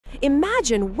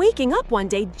Imagine waking up one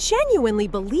day genuinely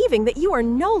believing that you are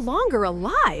no longer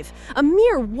alive, a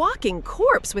mere walking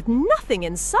corpse with nothing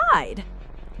inside.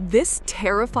 This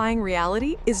terrifying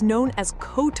reality is known as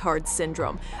Cotard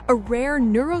syndrome, a rare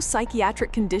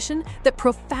neuropsychiatric condition that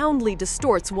profoundly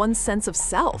distorts one's sense of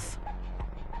self.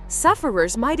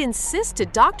 Sufferers might insist to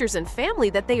doctors and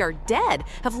family that they are dead,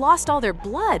 have lost all their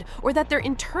blood, or that their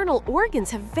internal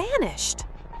organs have vanished.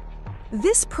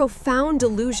 This profound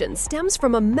delusion stems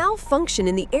from a malfunction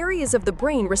in the areas of the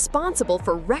brain responsible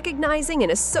for recognizing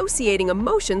and associating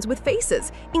emotions with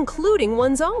faces, including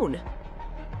one's own.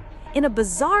 In a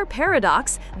bizarre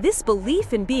paradox, this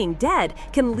belief in being dead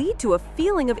can lead to a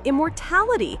feeling of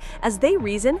immortality, as they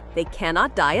reason they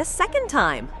cannot die a second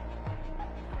time.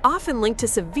 Often linked to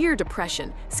severe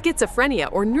depression, schizophrenia,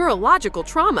 or neurological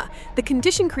trauma, the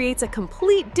condition creates a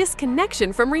complete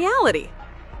disconnection from reality.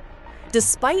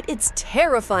 Despite its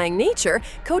terrifying nature,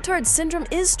 Cotard syndrome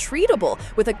is treatable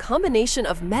with a combination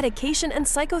of medication and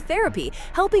psychotherapy,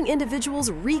 helping individuals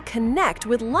reconnect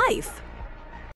with life.